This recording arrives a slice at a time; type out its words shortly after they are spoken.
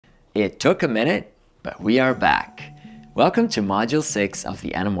It took a minute, but we are back. Welcome to Module 6 of the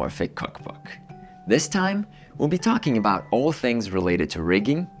Anamorphic Cookbook. This time, we'll be talking about all things related to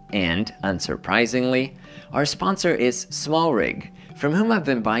rigging, and, unsurprisingly, our sponsor is SmallRig, from whom I've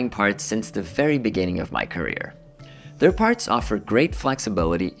been buying parts since the very beginning of my career. Their parts offer great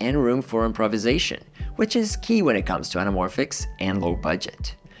flexibility and room for improvisation, which is key when it comes to anamorphics and low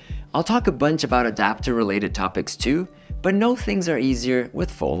budget. I'll talk a bunch about adapter-related topics too, but no things are easier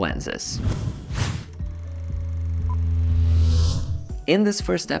with full lenses. In this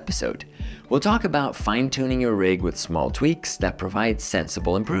first episode, we'll talk about fine-tuning your rig with small tweaks that provide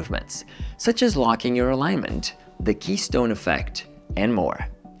sensible improvements, such as locking your alignment, the keystone effect, and more.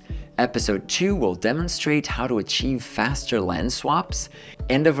 Episode 2 will demonstrate how to achieve faster lens swaps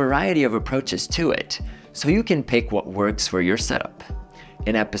and a variety of approaches to it, so you can pick what works for your setup.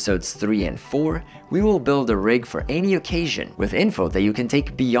 In episodes 3 and 4, we will build a rig for any occasion with info that you can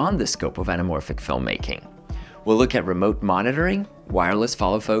take beyond the scope of anamorphic filmmaking. We'll look at remote monitoring, wireless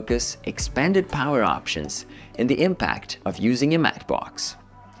follow focus, expanded power options, and the impact of using a matte box.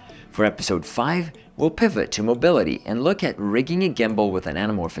 For episode 5, we'll pivot to mobility and look at rigging a gimbal with an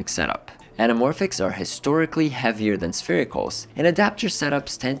anamorphic setup. Anamorphics are historically heavier than sphericals, and adapter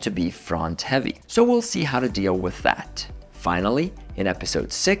setups tend to be front heavy, so we'll see how to deal with that. Finally, in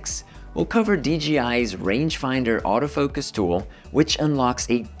episode 6, we'll cover DJI's rangefinder autofocus tool, which unlocks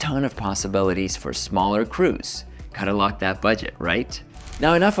a ton of possibilities for smaller crews. Gotta lock that budget, right?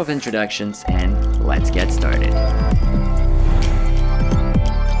 Now enough of introductions and let's get started.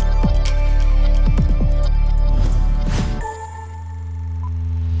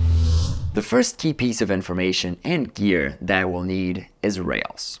 The first key piece of information and gear that we'll need is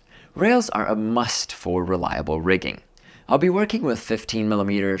rails. Rails are a must for reliable rigging. I'll be working with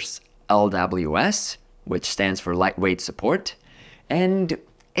 15mm LWS, which stands for lightweight support, and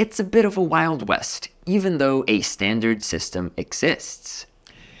it's a bit of a wild west, even though a standard system exists.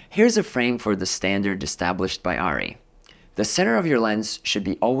 Here's a frame for the standard established by ARRI. The center of your lens should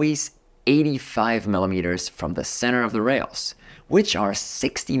be always 85mm from the center of the rails, which are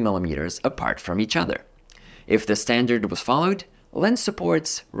 60mm apart from each other. If the standard was followed, lens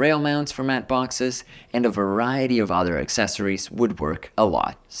supports, rail mounts for matte boxes, and a variety of other accessories would work a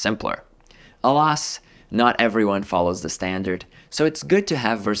lot simpler. Alas, not everyone follows the standard, so it's good to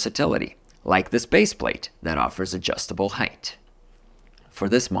have versatility, like this baseplate that offers adjustable height. For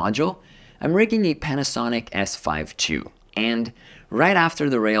this module, I'm rigging a Panasonic S5 II, and right after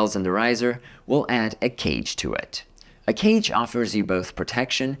the rails and the riser, we'll add a cage to it. A cage offers you both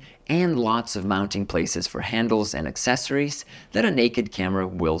protection and lots of mounting places for handles and accessories that a naked camera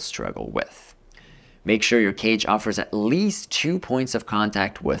will struggle with. Make sure your cage offers at least 2 points of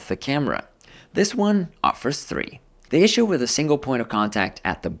contact with the camera. This one offers 3. The issue with a single point of contact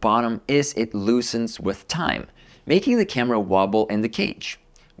at the bottom is it loosens with time, making the camera wobble in the cage.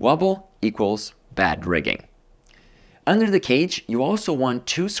 Wobble equals bad rigging. Under the cage, you also want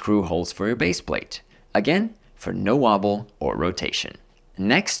 2 screw holes for your baseplate. Again, for no wobble or rotation.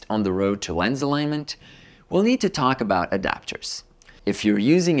 Next, on the road to lens alignment, we'll need to talk about adapters. If you're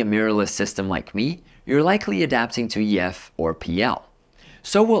using a mirrorless system like me, you're likely adapting to EF or PL.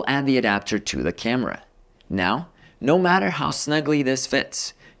 So we'll add the adapter to the camera. Now, no matter how snugly this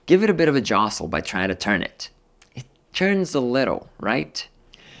fits, give it a bit of a jostle by trying to turn it. It turns a little, right?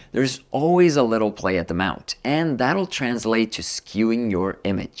 There's always a little play at the mount, and that'll translate to skewing your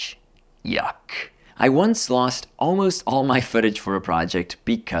image. Yuck. I once lost almost all my footage for a project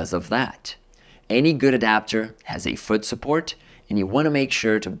because of that. Any good adapter has a foot support, and you want to make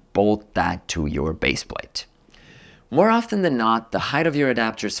sure to bolt that to your baseplate. More often than not, the height of your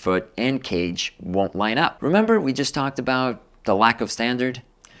adapter's foot and cage won't line up. Remember we just talked about the lack of standard?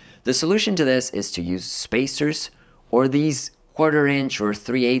 The solution to this is to use spacers or these 1/4 inch or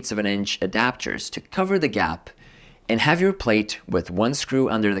 3/8 of an inch adapters to cover the gap and have your plate with 1 screw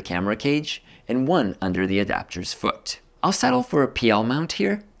under the camera cage and 1 under the adapter's foot. I'll settle for a PL mount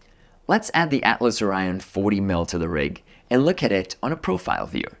here. Let's add the Atlas Orion 40mm to the rig and look at it on a profile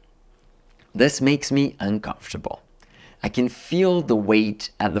view. This makes me uncomfortable. I can feel the weight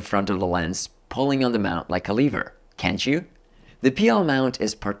at the front of the lens pulling on the mount like a lever, can't you? The PL mount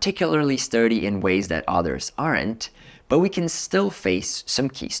is particularly sturdy in ways that others aren't, but we can still face some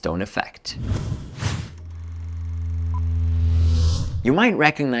keystone effect. You might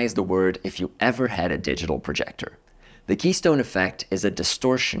recognize the word if you ever had a digital projector. The keystone effect is a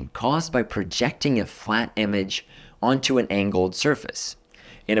distortion caused by projecting a flat image onto an angled surface.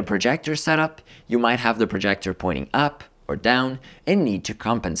 In a projector setup, you might have the projector pointing up or down and need to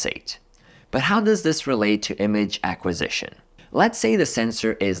compensate. But how does this relate to image acquisition? Let's say the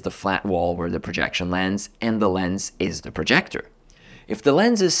sensor is the flat wall where the projection lands and the lens is the projector. If the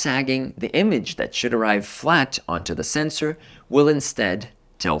lens is sagging, the image that should arrive flat onto the sensor will instead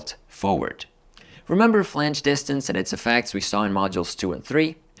tilt forward. Remember flange distance and its effects we saw in modules 2 and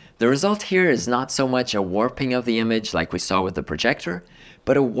 3? The result here is not so much a warping of the image like we saw with the projector,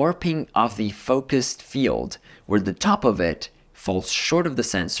 but a warping of the focused field where the top of it falls short of the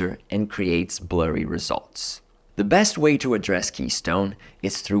sensor and creates blurry results. The best way to address keystone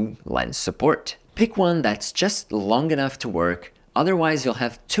is through lens support. Pick one that's just long enough to work, otherwise you'll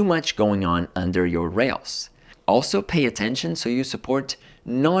have too much going on under your rails. Also pay attention so you support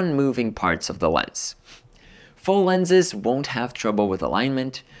non-moving parts of the lens. Full lenses won't have trouble with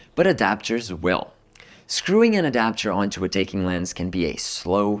alignment, but adapters will. Screwing an adapter onto a taking lens can be a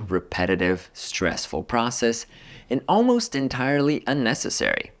slow, repetitive, stressful process and almost entirely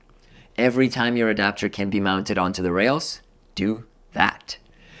unnecessary. Every time your adapter can be mounted onto the rails, do that.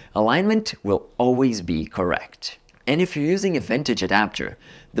 Alignment will always be correct. And if you're using a vintage adapter,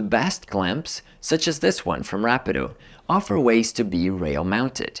 the best clamps, such as this one from Rapido, offer ways to be rail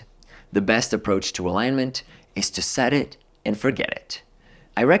mounted. The best approach to alignment is to set it and forget it.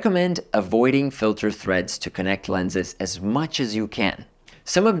 I recommend avoiding filter threads to connect lenses as much as you can.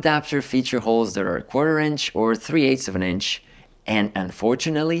 Some adapters feature holes that are 1/4 inch or 3/8 of an inch, and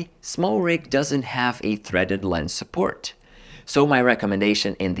unfortunately, SmallRig doesn't have a threaded lens support. So my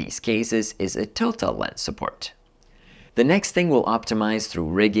recommendation in these cases is a tilt-out lens support. The next thing we'll optimize through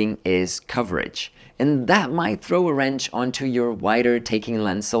rigging is coverage, and that might throw a wrench onto your wider taking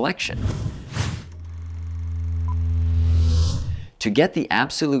lens selection. To get the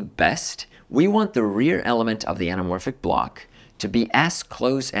absolute best, we want the rear element of the anamorphic block to be as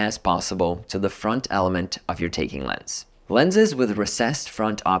close as possible to the front element of your taking lens. Lenses with recessed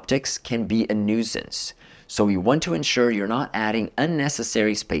front optics can be a nuisance, so we want to ensure you're not adding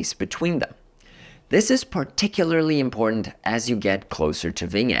unnecessary space between them. This is particularly important as you get closer to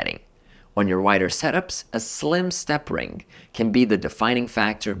vignetting. On your wider setups, a slim step ring can be the defining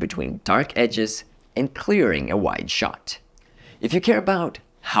factor between dark edges and clearing a wide shot. If you care about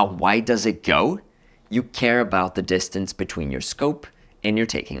how wide does it go, you care about the distance between your scope and your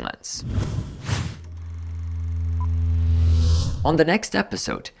taking lens. On the next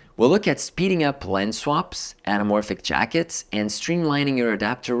episode, we'll look at speeding up lens swaps, anamorphic jackets, and streamlining your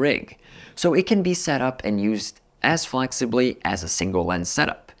adapter rig so it can be set up and used as flexibly as a single lens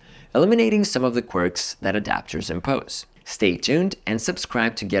setup, eliminating some of the quirks that adapters impose. Stay tuned and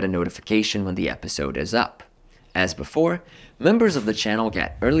subscribe to get a notification when the episode is up. As before, members of the channel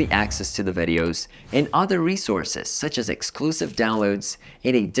get early access to the videos and other resources such as exclusive downloads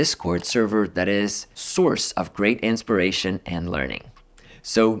and a Discord server that is a source of great inspiration and learning.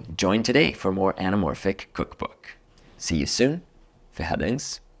 So join today for more Anamorphic Cookbook. See you soon.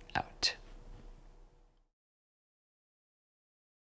 Verhardings out.